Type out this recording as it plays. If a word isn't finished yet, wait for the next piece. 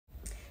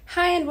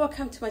Hi and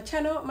welcome to my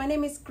channel. My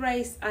name is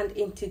Grace, and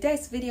in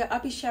today's video I'll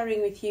be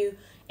sharing with you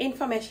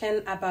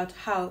information about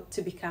how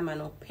to become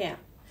an au pair.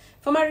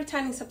 For my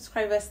returning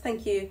subscribers,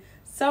 thank you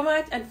so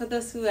much, and for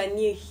those who are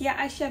new here,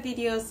 I share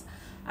videos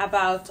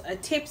about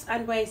tips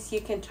and ways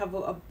you can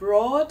travel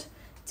abroad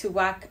to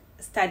work,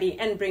 study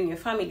and bring your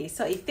family.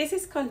 So if this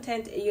is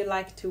content you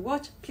like to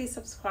watch, please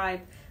subscribe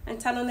and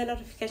turn on the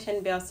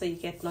notification bell so you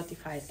get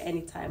notified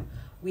anytime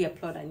we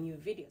upload a new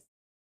video.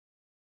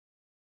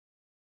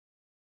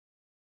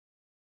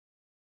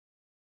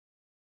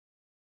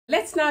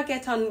 Let's now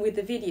get on with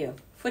the video.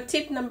 For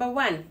tip number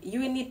 1,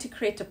 you will need to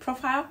create a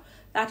profile,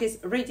 that is,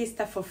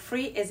 register for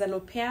free as an au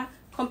pair.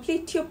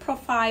 Complete your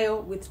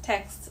profile with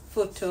text,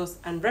 photos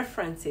and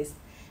references.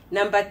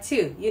 Number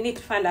 2, you need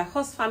to find a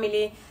host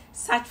family.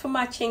 Search for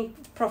matching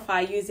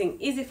profile using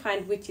Easy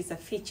Find, which is a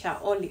feature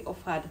only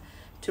offered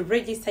to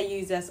register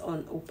users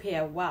on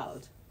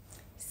Aupairworld.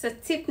 So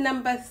tip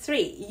number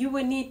 3, you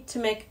will need to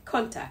make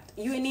contact.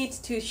 You will need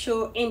to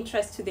show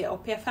interest to the au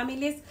pair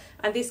families,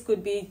 and this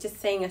could be just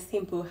saying a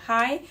simple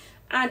hi.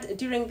 And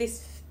during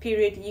this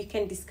period, you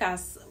can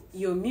discuss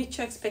your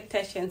mutual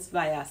expectations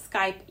via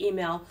Skype,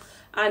 email,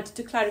 and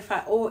to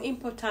clarify all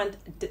important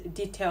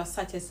details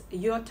such as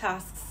your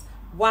tasks,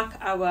 work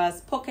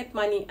hours, pocket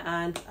money,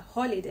 and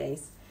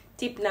holidays.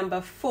 Tip number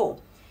 4.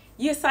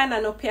 You sign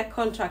an au pair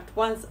contract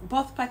once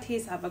both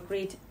parties have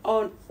agreed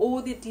on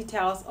all the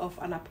details of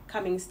an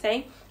upcoming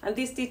stay, and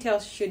these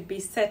details should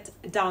be set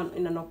down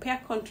in an au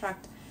pair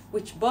contract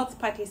which both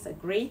parties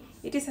agree.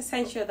 It is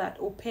essential that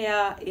au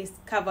pair is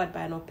covered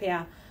by an au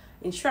pair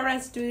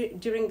insurance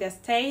during their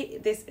stay.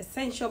 This is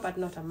essential but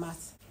not a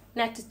must.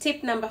 Now to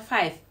tip number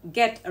 5,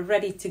 get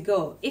ready to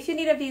go. If you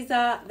need a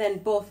visa, then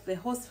both the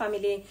host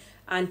family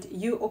and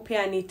you au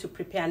pair need to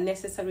prepare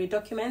necessary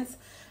documents,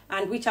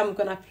 and which I'm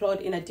going to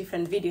upload in a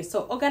different video.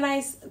 So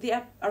organize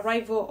the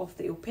arrival of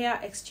the au pair,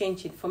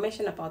 exchange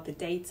information about the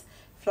dates,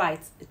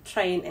 flights,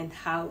 train, and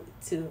how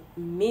to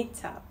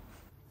meet up.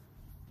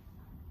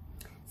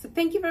 So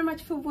thank you very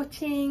much for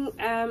watching.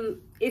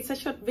 It's a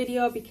short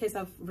video because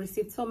I've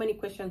received so many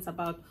questions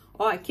about,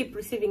 or I keep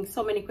receiving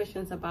so many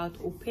questions about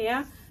au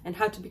pair and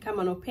how to become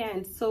an au pair,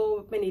 and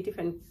so many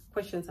different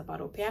questions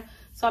about au pair.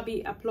 So I'll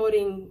be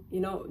uploading,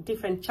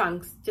 different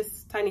chunks,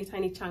 just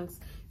tiny chunks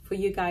for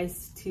you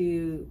guys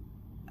to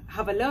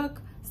have a look,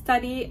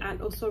 study,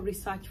 and also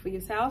research for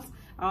yourselves.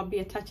 I'll be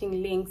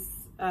attaching links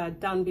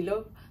down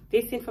below.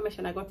 This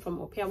information I got from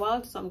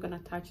Aupairworld, so I'm going to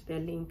attach the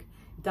link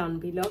down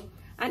below.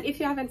 And if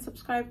you haven't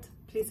subscribed,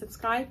 please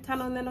subscribe, turn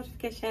on the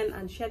notification,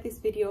 and share this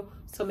video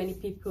so many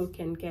people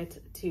can get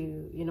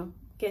to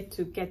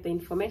get the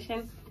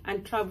information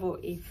and travel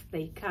if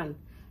they can.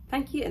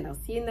 Thank you, and I'll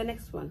see you in the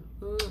next one.